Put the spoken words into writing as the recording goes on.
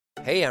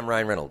Hey, I'm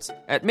Ryan Reynolds.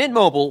 At Mint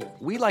Mobile,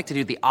 we like to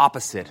do the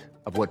opposite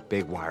of what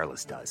Big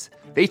Wireless does.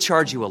 They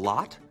charge you a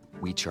lot,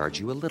 we charge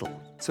you a little.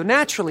 So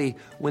naturally,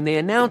 when they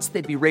announced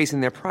they'd be raising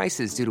their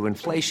prices due to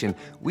inflation,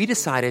 we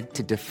decided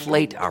to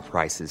deflate our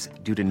prices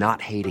due to not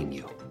hating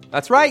you.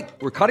 That's right.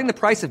 We're cutting the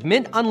price of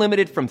Mint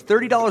Unlimited from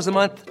 $30 a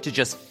month to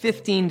just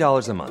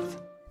 $15 a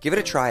month. Give it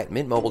a try at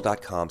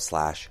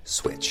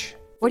mintmobile.com/switch.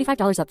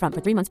 $45 up front for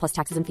 3 months plus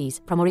taxes and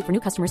fees. Promo rate for new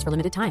customers for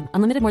limited time.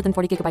 Unlimited more than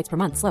 40 gigabytes per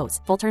month. Slows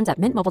full terms at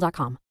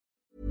mintmobile.com.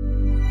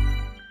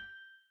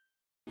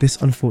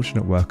 This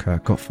unfortunate worker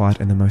got fired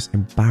in the most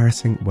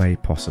embarrassing way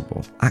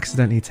possible,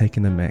 accidentally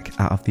taking the mick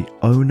out of the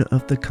owner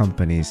of the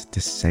company's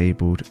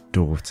disabled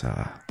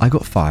daughter. I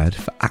got fired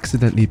for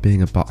accidentally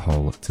being a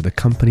butthole to the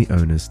company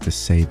owner's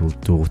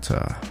disabled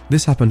daughter.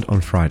 This happened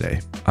on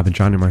Friday. I've been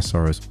drowning my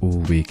sorrows all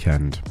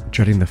weekend,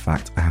 dreading the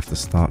fact I have to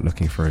start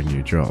looking for a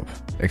new job.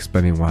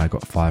 Explaining why I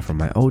got fired from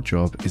my old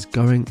job is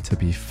going to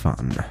be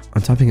fun.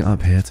 I'm typing it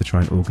up here to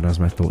try and organise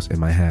my thoughts in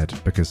my head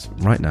because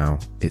right now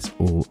it's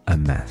all a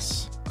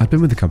mess. I'd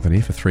been with the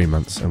company for 3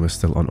 months and was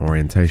still on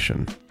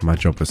orientation. My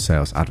job was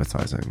sales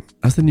advertising.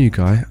 As the new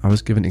guy, I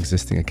was given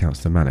existing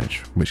accounts to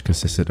manage, which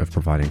consisted of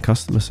providing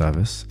customer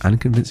service and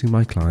convincing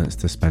my clients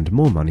to spend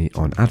more money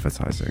on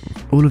advertising.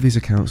 All of these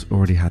accounts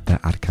already had their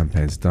ad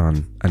campaigns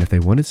done, and if they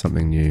wanted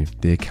something new,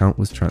 the account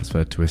was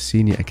transferred to a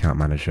senior account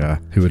manager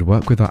who would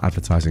work with our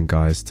advertising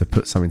guys to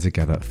put something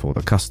together for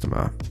the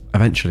customer.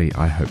 Eventually,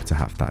 I hoped to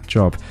have that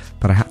job,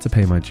 but I had to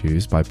pay my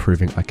dues by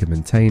proving I could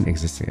maintain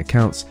existing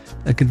accounts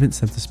and convince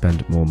them to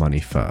spend more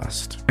money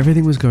first.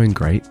 Everything was going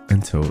great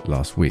until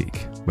last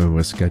week, when we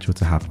were scheduled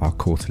to have our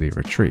quarterly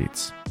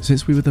retreats.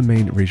 Since we were the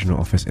main regional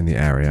office in the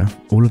area,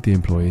 all of the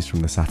employees from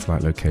the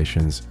satellite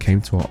locations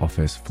came to our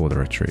office for the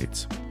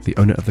retreat. The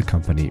owner of the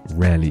company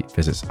rarely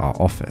visits our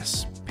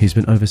office. He's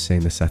been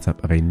overseeing the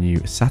setup of a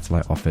new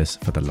satellite office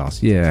for the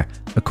last year,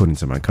 according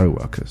to my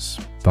co-workers.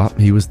 But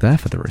he was there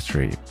for the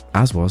retreat,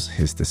 as was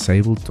his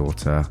disabled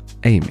daughter,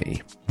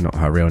 Amy. Not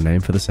her real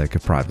name for the sake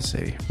of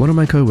privacy. One of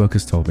my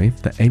co-workers told me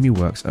that Amy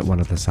works at one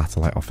of the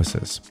satellite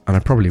offices, and I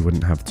probably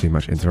wouldn't have too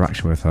much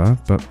interaction with her,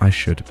 but I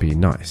should be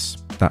nice.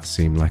 That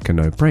seemed like a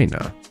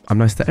no-brainer. I'm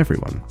nice to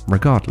everyone,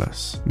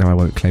 regardless. Now, I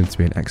won't claim to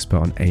be an expert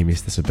on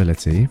Amy's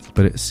disability,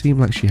 but it seemed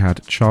like she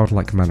had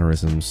childlike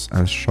mannerisms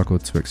and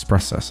struggled to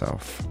express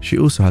herself. She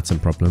also had some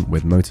problem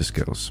with motor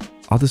skills.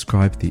 I'll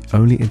describe the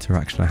only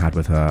interaction I had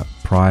with her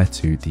prior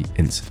to the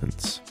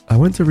incident. I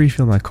went to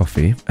refill my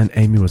coffee and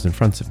Amy was in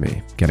front of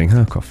me, getting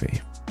her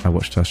coffee. I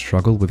watched her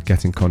struggle with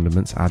getting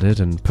condiments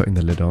added and putting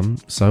the lid on,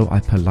 so I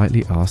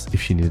politely asked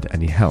if she needed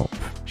any help.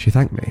 She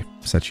thanked me,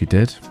 said she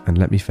did, and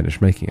let me finish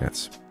making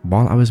it.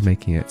 While I was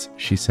making it,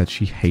 she said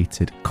she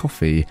hated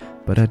coffee,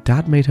 but her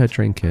dad made her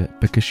drink it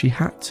because she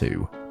had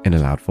to, in a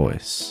loud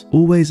voice.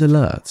 Always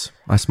alert.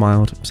 I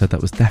smiled, said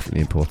that was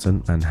definitely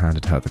important, and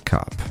handed her the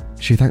cup.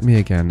 She thanked me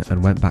again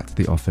and went back to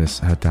the office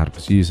her dad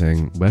was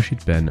using, where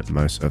she'd been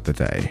most of the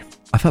day.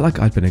 I felt like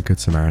I'd been a good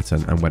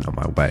Samaritan and went on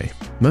my way.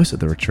 Most of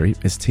the retreat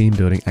is team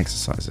building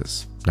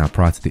exercises. Now,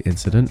 prior to the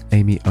incident,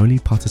 Amy only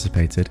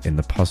participated in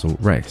the puzzle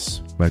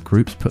race, where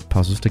groups put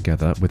puzzles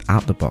together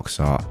without the box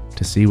art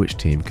to see which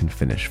team can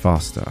finish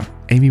faster.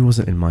 Amy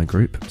wasn't in my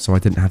group, so I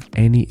didn't have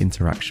any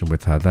interaction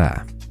with her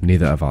there.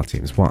 Neither of our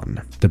teams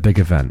won. The big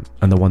event,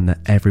 and the one that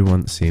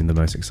everyone seemed the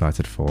most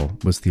excited for,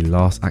 was the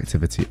last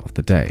activity of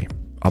the day.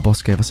 Our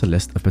boss gave us a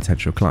list of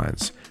potential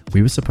clients.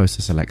 We were supposed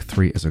to select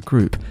 3 as a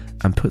group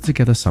and put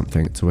together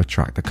something to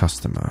attract the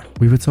customer.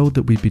 We were told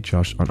that we'd be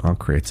judged on our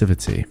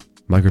creativity.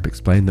 My group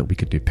explained that we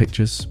could do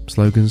pictures,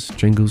 slogans,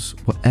 jingles,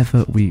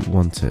 whatever we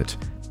wanted.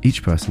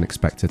 Each person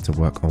expected to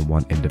work on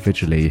one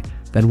individually,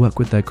 then work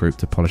with their group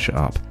to polish it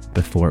up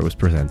before it was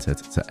presented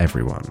to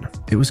everyone.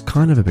 It was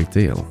kind of a big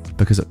deal,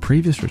 because at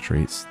previous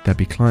retreats, there'd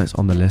be clients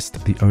on the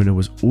list the owner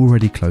was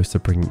already close to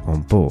bringing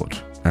on board.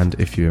 And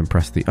if you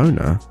impressed the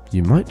owner,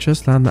 you might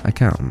just land that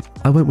account.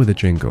 I went with a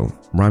jingle,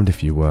 rhymed a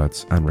few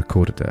words, and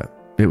recorded it.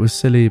 It was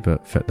silly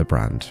but fit the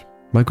brand.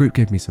 My group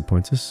gave me some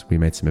pointers, we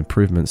made some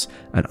improvements,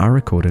 and I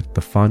recorded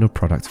the final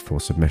product for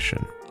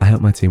submission. I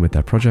helped my team with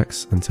their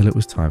projects until it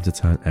was time to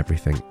turn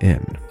everything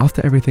in.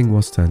 After everything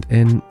was turned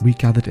in, we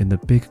gathered in the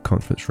big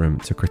conference room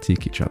to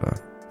critique each other.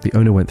 The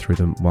owner went through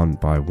them one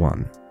by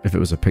one. If it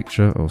was a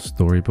picture or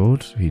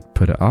storyboard, he'd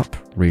put it up,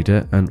 read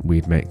it, and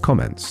we'd make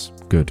comments,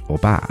 good or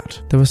bad.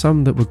 There were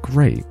some that were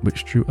great,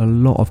 which drew a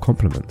lot of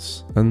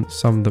compliments, and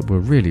some that were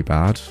really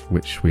bad,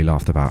 which we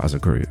laughed about as a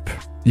group.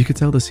 You could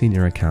tell the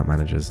senior account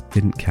managers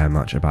didn't care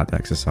much about the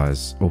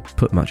exercise or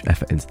put much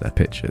effort into their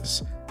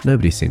pitches.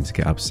 Nobody seemed to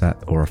get upset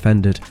or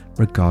offended,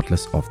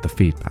 regardless of the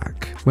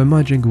feedback. When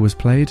my jingle was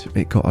played,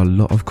 it got a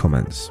lot of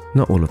comments,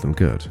 not all of them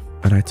good,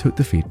 and I took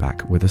the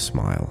feedback with a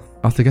smile.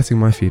 After getting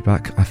my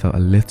feedback, I felt a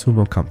little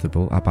more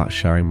comfortable about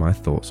sharing my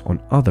thoughts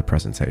on other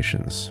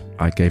presentations.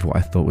 I gave what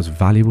I thought was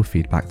valuable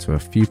feedback to a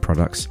few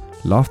products,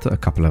 laughed at a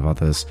couple of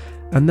others,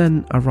 and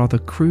then a rather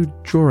crude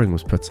drawing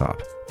was put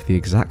up for the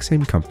exact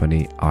same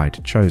company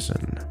I'd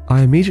chosen.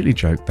 I immediately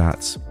joked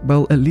that,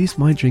 well, at least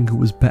my jingle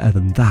was better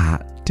than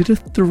that. Did a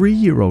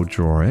 3-year-old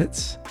draw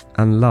it?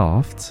 And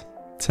laughed.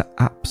 to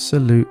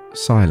absolute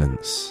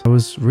silence. I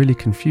was really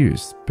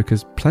confused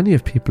because plenty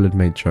of people had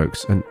made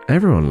jokes and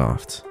everyone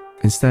laughed.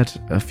 Instead,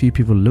 a few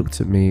people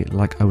looked at me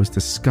like I was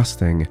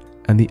disgusting,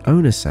 and the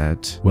owner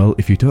said, "Well,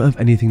 if you don't have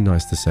anything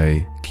nice to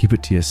say, keep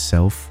it to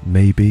yourself,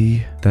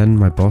 maybe." Then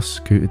my boss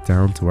scooted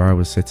down to where I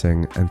was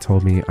sitting and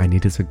told me I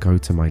needed to go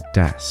to my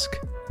desk.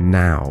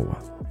 Now.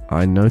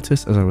 I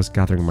noticed as I was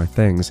gathering my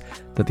things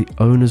that the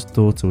owner's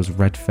daughter was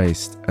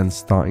red-faced and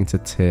starting to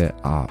tear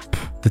up.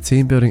 The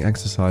team building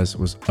exercise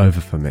was over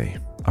for me.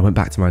 I went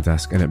back to my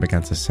desk and it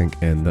began to sink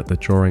in that the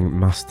drawing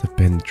must have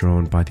been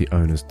drawn by the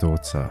owner's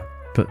daughter.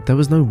 But there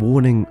was no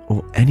warning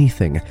or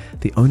anything.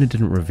 The owner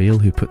didn't reveal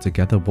who put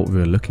together what we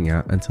were looking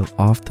at until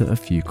after a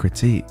few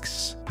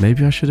critiques.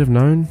 Maybe I should have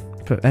known,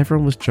 but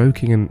everyone was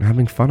joking and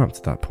having fun up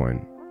to that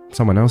point.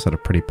 Someone else had a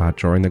pretty bad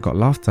drawing that got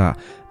laughed at.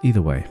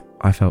 Either way,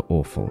 I felt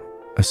awful.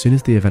 As soon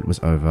as the event was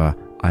over,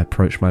 I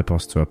approached my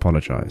boss to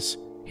apologize.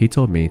 He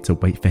told me to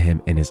wait for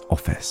him in his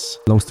office.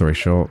 Long story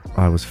short,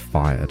 I was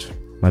fired.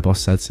 My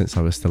boss said since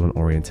I was still on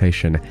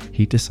orientation,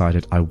 he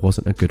decided I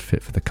wasn't a good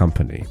fit for the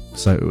company,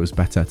 so it was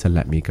better to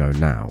let me go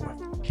now.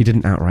 He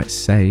didn't outright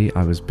say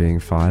I was being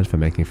fired for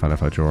making fun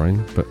of her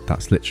drawing, but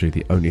that's literally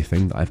the only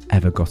thing that I've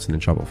ever gotten in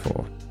trouble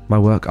for. My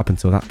work up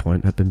until that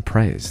point had been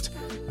praised.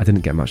 I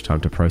didn't get much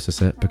time to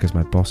process it because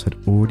my boss had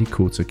already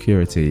called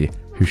security,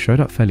 who showed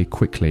up fairly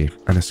quickly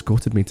and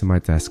escorted me to my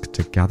desk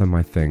to gather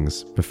my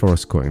things before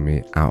escorting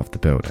me out of the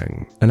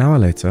building. An hour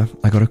later,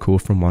 I got a call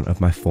from one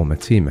of my former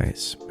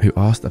teammates, who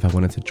asked if I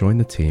wanted to join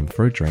the team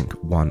for a drink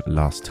one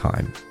last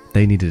time.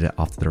 They needed it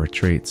after the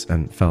retreats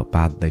and felt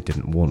bad that they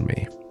didn't warn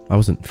me. I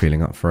wasn't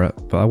feeling up for it,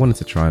 but I wanted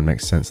to try and make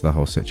sense of the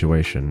whole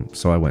situation,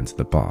 so I went to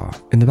the bar.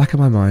 In the back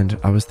of my mind,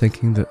 I was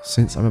thinking that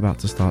since I'm about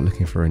to start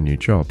looking for a new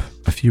job,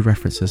 a few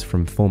references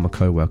from former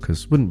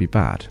co-workers wouldn't be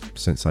bad,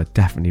 since I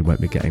definitely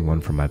won't be getting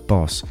one from my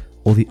boss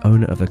or the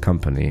owner of the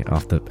company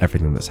after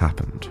everything that's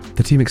happened.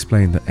 The team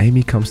explained that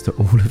Amy comes to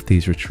all of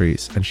these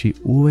retreats and she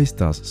always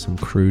does some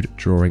crude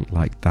drawing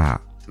like that.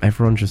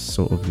 Everyone just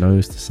sort of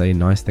knows to say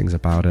nice things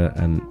about it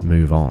and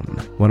move on.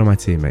 One of my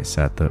teammates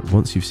said that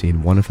once you've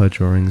seen one of her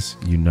drawings,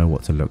 you know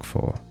what to look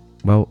for.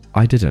 Well,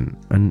 I didn't,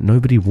 and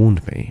nobody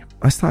warned me.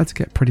 I started to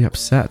get pretty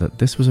upset that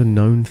this was a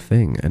known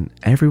thing and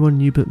everyone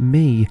knew but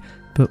me,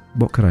 but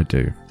what could I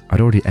do?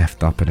 I'd already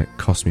effed up and it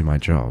cost me my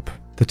job.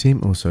 The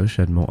team also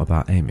shared more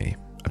about Amy.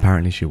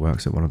 Apparently she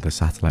works at one of the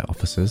satellite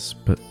offices,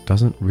 but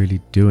doesn't really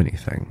do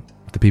anything.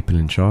 The people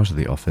in charge of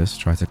the office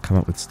try to come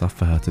up with stuff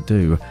for her to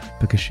do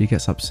because she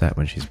gets upset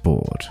when she's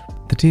bored.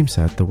 The team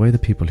said the way the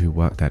people who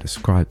worked there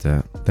described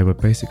it, they were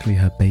basically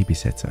her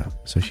babysitter,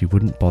 so she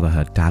wouldn't bother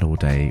her dad all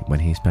day when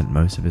he spent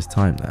most of his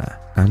time there.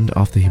 And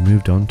after he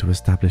moved on to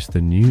establish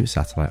the new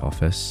satellite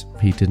office,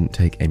 he didn't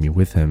take Amy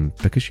with him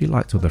because she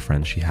liked all the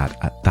friends she had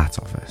at that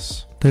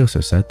office. They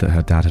also said that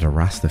her dad had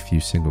harassed a few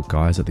single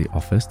guys at the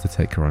office to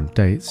take her on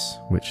dates,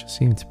 which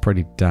seemed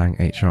pretty dang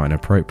HR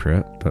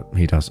inappropriate, but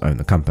he does own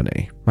the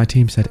company. My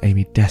team said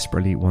Amy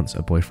desperately wants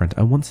a boyfriend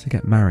and wants to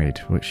get married,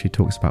 which she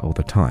talks about all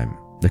the time.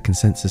 The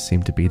consensus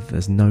seemed to be that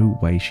there's no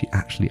way she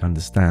actually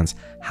understands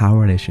how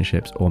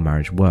relationships or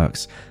marriage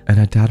works, and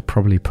her dad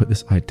probably put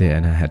this idea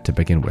in her head to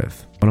begin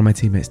with. One of my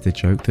teammates did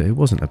joke that it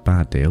wasn't a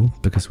bad deal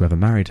because whoever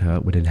married her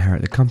would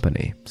inherit the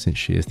company since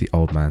she is the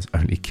old man's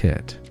only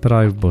kid. But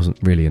I wasn't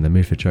really in the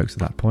mood for jokes at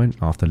that point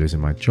after losing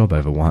my job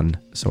over one,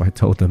 so I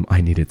told them I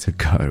needed to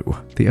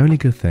go. The only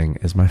good thing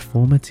is my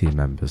former team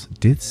members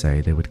did say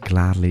they would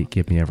gladly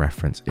give me a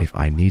reference if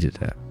I needed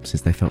it,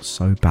 since they felt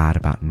so bad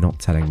about not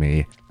telling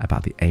me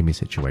about the Amy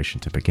situation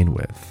to begin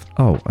with.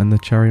 Oh, and the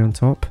cherry on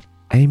top?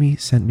 Amy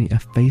sent me a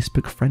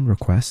Facebook friend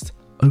request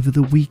over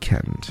the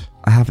weekend.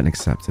 I haven't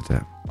accepted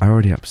it. I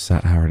already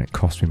upset her and it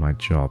cost me my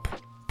job.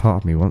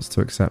 Part of me wants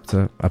to accept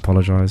it,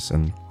 apologise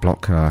and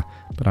block her,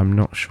 but I'm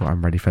not sure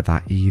I'm ready for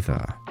that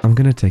either. I'm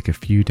going to take a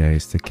few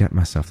days to get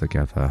myself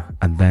together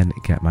and then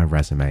get my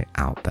resume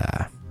out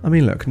there. I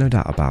mean, look, no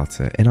doubt about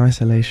it. In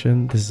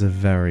isolation, this is a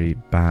very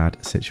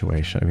bad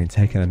situation. I mean,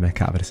 taking a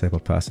mick out of a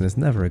disabled person is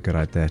never a good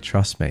idea,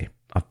 trust me.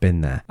 I've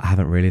been there. I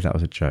haven't really, that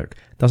was a joke.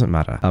 Doesn't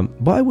matter.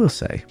 What I will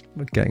say,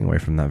 getting away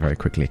from that very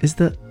quickly, is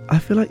that I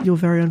feel like you're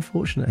very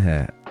unfortunate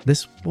here.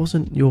 This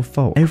wasn't your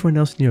fault. Everyone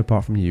else knew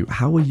apart from you.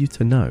 How were you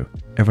to know?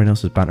 Everyone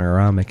else was bantering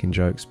around making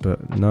jokes,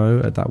 but no,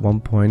 at that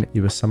one point,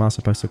 you were somehow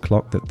supposed to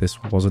clock that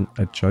this wasn't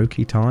a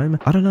jokey time.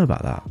 I don't know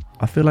about that.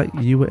 I feel like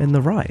you were in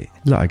the right.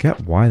 Look, I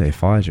get why they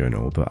fired you and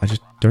all, but I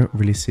just don't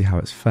really see how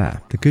it's fair.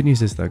 The good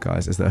news is though,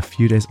 guys, is that a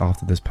few days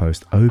after this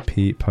post, OP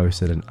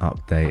posted an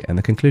update and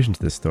the conclusion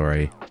to this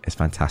story is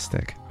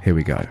fantastic. Here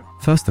we go.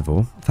 First of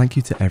all, thank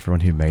you to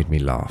everyone who made me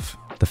laugh.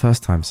 The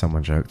first time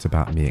someone joked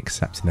about me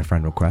accepting the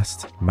friend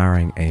request,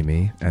 marrying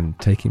Amy, and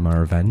taking my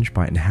revenge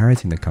by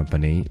inheriting the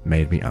company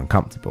made me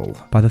uncomfortable.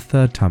 By the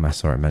third time I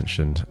saw it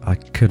mentioned, I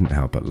couldn't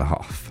help but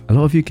laugh. A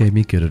lot of you gave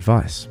me good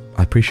advice.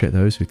 I appreciate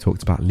those who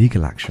talked about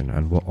legal action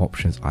and what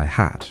options I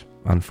had.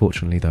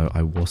 Unfortunately though,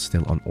 I was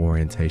still on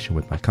orientation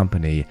with my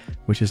company,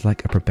 which is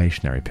like a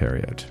probationary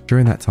period.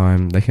 During that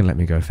time, they can let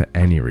me go for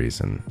any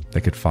reason.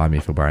 They could fire me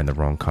for wearing the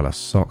wrong colour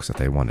socks if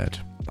they wanted.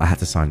 I had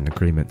to sign an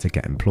agreement to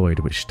get employed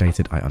which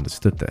stated I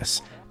understood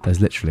this. There's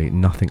literally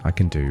nothing I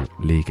can do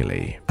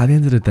legally. At the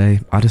end of the day,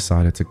 I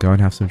decided to go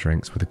and have some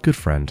drinks with a good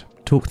friend,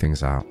 talk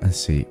things out and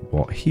see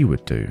what he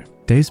would do.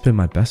 Dave's been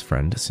my best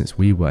friend since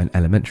we were in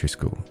elementary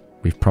school.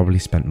 We've probably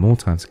spent more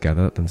time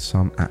together than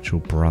some actual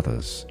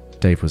brothers.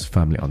 Dave was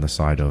firmly on the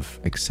side of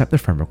accept the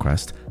friend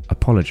request,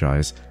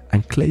 apologise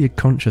and clear your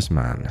conscience,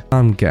 man.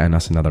 I'm getting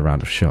us another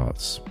round of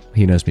shots.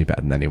 He knows me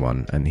better than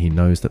anyone and he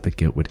knows that the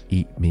guilt would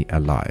eat me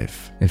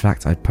alive. In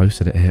fact, I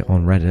posted it here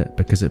on Reddit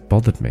because it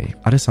bothered me.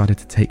 I decided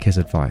to take his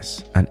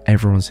advice and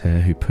everyone's here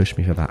who pushed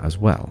me for that as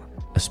well,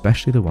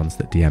 especially the ones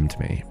that DM'd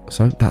me.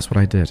 So that's what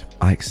I did.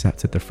 I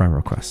accepted the friend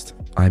request.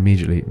 I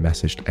immediately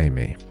messaged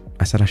Amy.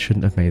 I said I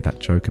shouldn't have made that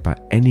joke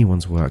about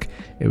anyone's work.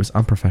 It was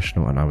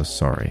unprofessional and I was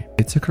sorry.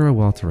 It took her a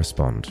while to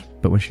respond,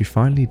 but when she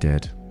finally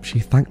did, she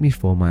thanked me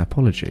for my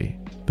apology,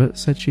 but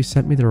said she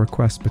sent me the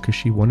request because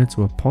she wanted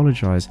to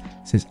apologise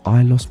since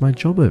I lost my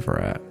job over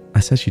it. I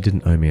said she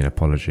didn't owe me an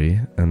apology,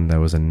 and there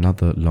was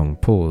another long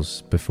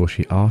pause before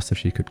she asked if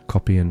she could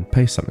copy and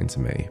paste something to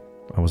me.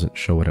 I wasn't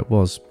sure what it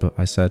was, but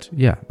I said,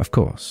 yeah, of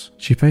course.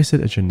 She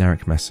pasted a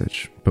generic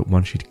message, but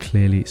one she'd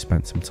clearly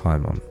spent some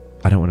time on.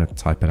 I don't want to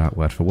type it out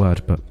word for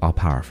word, but I'll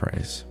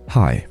paraphrase.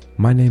 Hi,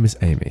 my name is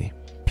Amy.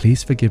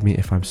 Please forgive me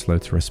if I'm slow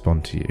to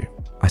respond to you.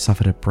 I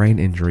suffered a brain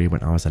injury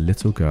when I was a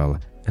little girl,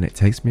 and it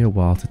takes me a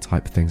while to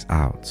type things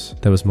out.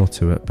 There was more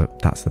to it, but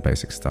that's the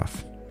basic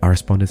stuff. I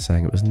responded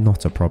saying it was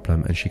not a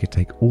problem and she could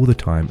take all the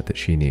time that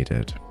she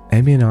needed.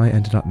 Amy and I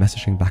ended up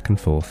messaging back and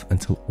forth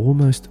until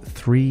almost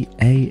 3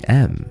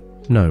 a.m.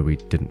 No, we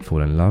didn't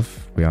fall in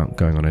love. We aren't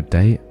going on a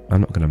date.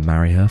 I'm not going to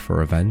marry her for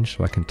revenge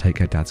so I can take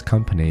her dad's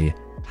company.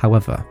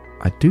 However,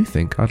 I do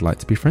think I'd like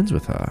to be friends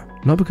with her.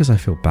 Not because I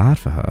feel bad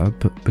for her,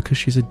 but because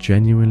she's a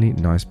genuinely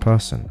nice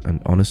person,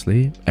 and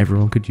honestly,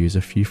 everyone could use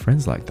a few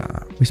friends like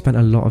that. We spent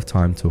a lot of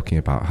time talking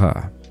about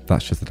her.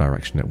 That's just the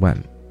direction it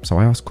went. So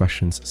I asked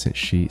questions since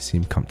she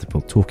seemed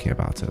comfortable talking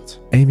about it.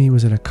 Amy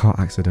was in a car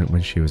accident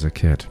when she was a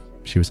kid.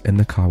 She was in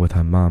the car with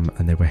her mum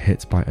and they were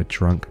hit by a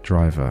drunk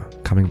driver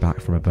coming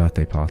back from a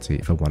birthday party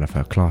for one of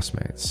her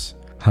classmates.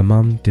 Her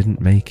mum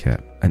didn't make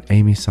it, and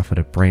Amy suffered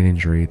a brain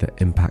injury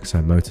that impacts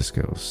her motor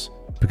skills.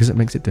 Because it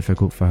makes it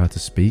difficult for her to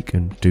speak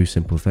and do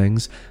simple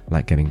things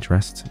like getting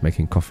dressed,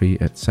 making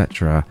coffee,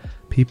 etc.,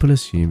 people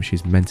assume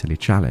she's mentally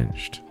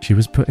challenged. She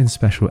was put in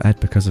special ed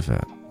because of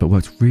it, but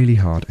worked really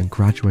hard and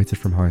graduated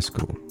from high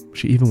school.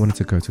 She even wanted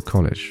to go to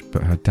college,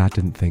 but her dad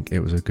didn't think it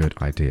was a good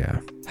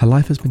idea. Her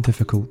life has been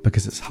difficult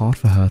because it's hard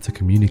for her to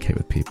communicate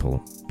with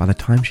people. By the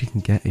time she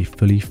can get a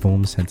fully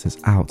formed sentence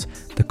out,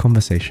 the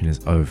conversation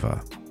is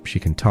over. She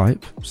can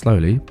type,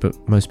 slowly, but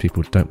most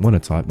people don't want to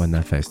type when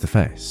they're face to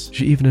face.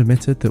 She even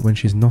admitted that when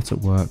she's not at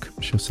work,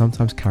 she'll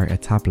sometimes carry a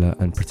tablet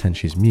and pretend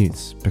she's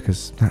mute,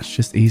 because that's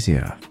just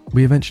easier.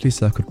 We eventually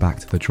circled back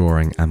to the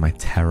drawing and my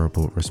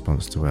terrible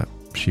response to it.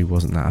 She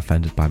wasn't that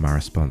offended by my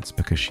response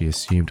because she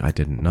assumed I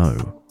didn't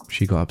know.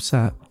 She got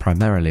upset,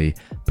 primarily,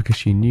 because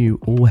she knew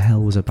all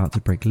hell was about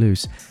to break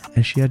loose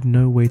and she had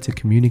no way to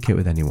communicate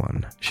with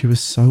anyone. She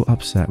was so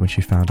upset when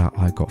she found out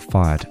I got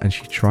fired and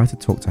she tried to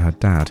talk to her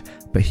dad,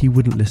 but he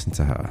wouldn't listen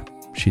to her.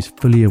 She's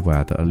fully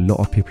aware that a lot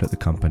of people at the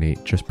company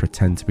just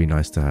pretend to be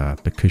nice to her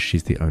because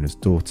she's the owner's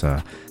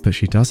daughter, but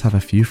she does have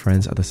a few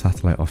friends at the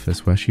satellite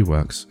office where she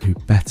works who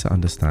better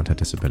understand her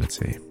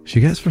disability. She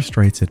gets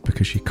frustrated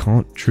because she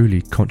can't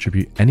truly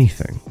contribute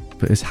anything,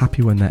 but is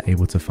happy when they're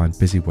able to find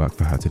busy work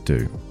for her to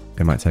do.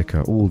 It might take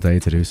her all day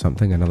to do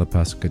something another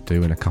person could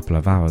do in a couple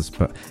of hours,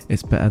 but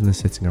it's better than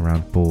sitting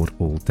around bored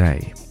all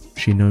day.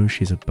 She knows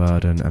she's a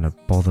burden and a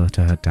bother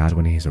to her dad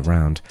when he's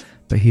around,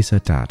 but he's her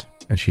dad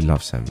and she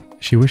loves him.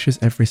 She wishes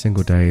every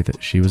single day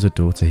that she was a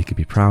daughter he could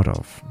be proud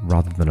of,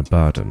 rather than a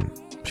burden.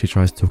 She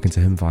tries talking to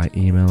him via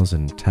emails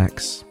and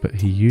texts, but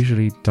he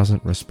usually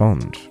doesn't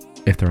respond.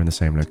 If they're in the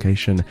same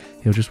location,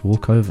 he'll just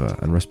walk over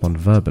and respond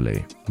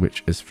verbally,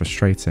 which is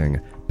frustrating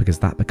because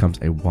that becomes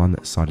a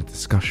one-sided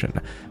discussion,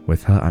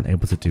 with her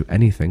unable to do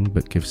anything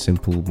but give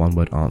simple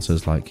one-word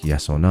answers like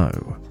yes or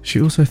no.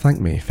 She also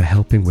thanked me for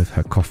helping with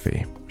her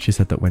coffee. She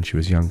said that when she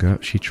was younger,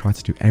 she tried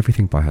to do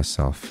everything by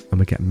herself and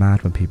would get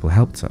mad when people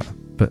helped her,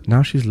 but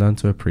now she's learned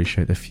to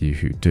appreciate the few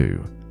who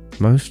do.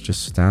 Most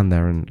just stand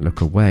there and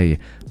look away,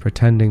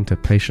 pretending to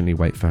patiently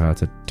wait for her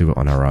to do it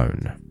on her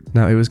own.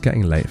 Now, it was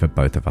getting late for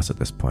both of us at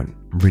this point,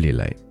 really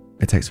late.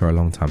 It takes her a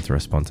long time to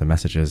respond to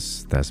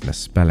messages, there's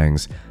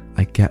misspellings.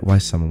 I get why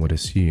someone would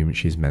assume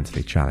she's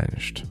mentally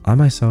challenged. I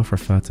myself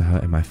referred to her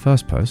in my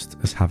first post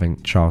as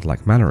having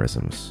childlike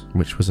mannerisms,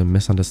 which was a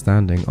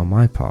misunderstanding on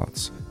my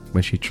part.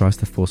 When she tries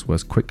to force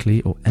words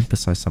quickly or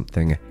emphasize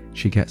something,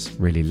 she gets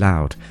really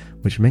loud,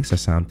 which makes her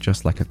sound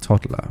just like a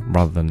toddler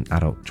rather than an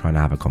adult trying to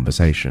have a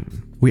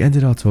conversation. We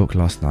ended our talk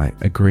last night,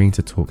 agreeing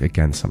to talk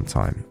again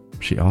sometime.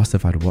 She asked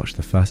if I'd watched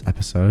the first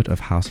episode of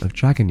House of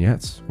Dragon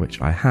yet,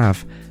 which I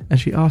have, and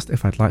she asked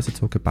if I'd like to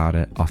talk about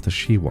it after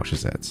she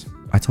watches it.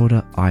 I told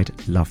her I'd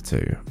love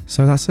to.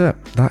 So that's it.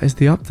 That is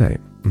the update.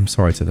 I'm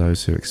sorry to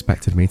those who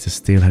expected me to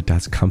steal her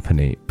dad's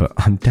company, but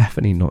I'm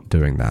definitely not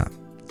doing that.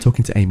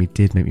 Talking to Amy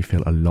did make me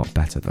feel a lot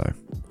better though.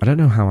 I don't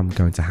know how I'm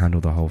going to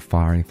handle the whole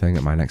firing thing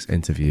at my next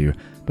interview,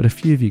 but a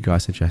few of you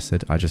guys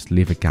suggested I just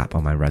leave a gap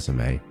on my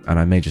resume, and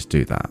I may just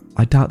do that.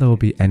 I doubt there will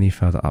be any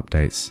further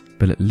updates,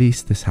 but at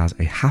least this has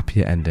a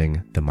happier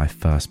ending than my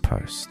first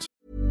post.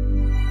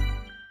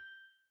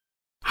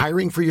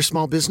 Hiring for your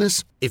small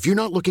business? If you're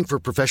not looking for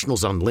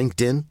professionals on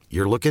LinkedIn,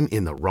 you're looking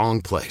in the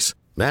wrong place.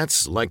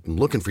 That's like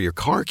looking for your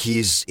car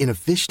keys in a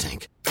fish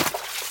tank.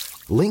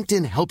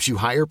 LinkedIn helps you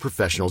hire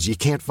professionals you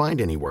can't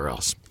find anywhere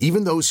else,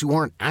 even those who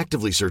aren't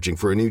actively searching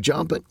for a new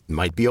job but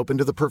might be open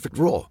to the perfect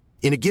role.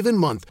 In a given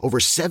month, over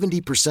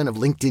 70% of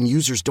LinkedIn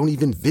users don't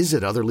even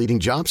visit other leading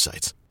job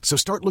sites. So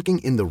start looking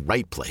in the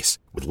right place.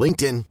 With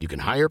LinkedIn, you can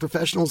hire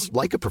professionals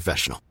like a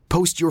professional.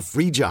 Post your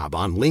free job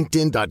on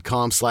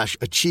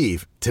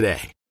linkedin.com/achieve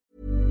today.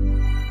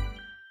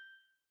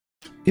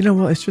 You know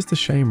what, it's just a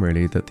shame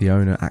really that the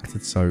owner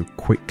acted so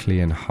quickly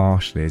and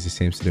harshly as he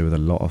seems to do with a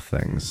lot of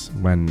things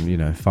when,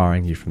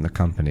 firing you from the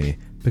company.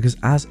 Because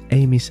as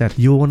Amy said,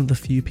 you're one of the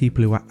few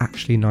people who are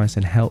actually nice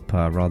and help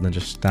her rather than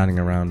just standing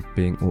around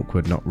being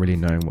awkward, not really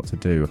knowing what to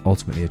do,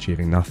 ultimately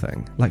achieving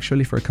nothing. Like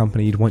surely for a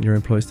company you'd want your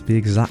employees to be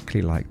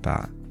exactly like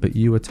that. But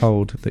you were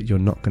told that you're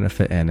not going to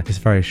fit in. It's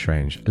very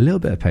strange. A little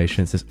bit of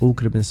patience, this all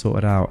could have been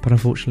sorted out, but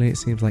unfortunately it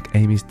seems like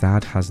Amy's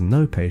dad has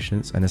no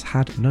patience and has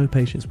had no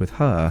patience with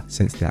her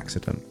since the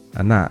accident.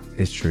 And that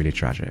is truly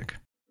tragic.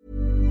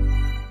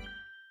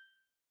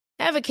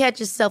 Ever catch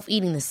yourself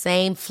eating the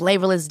same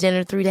flavorless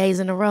dinner 3 days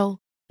in a row?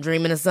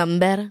 Dreaming of something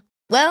better?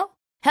 Well,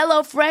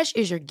 HelloFresh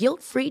is your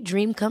guilt-free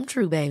dream come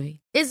true, baby.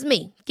 It's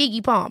me,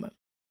 Keke Palmer.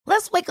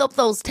 Let's wake up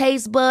those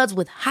taste buds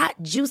with hot,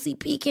 juicy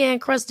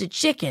pecan-crusted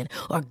chicken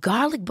or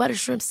garlic butter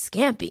shrimp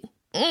scampi.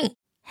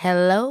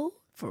 Hello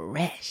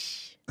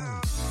Fresh.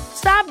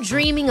 Stop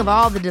dreaming of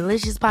all the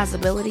delicious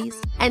possibilities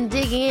and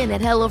dig in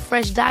at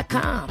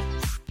HelloFresh.com.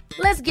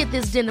 Let's get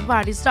this dinner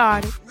party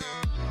started.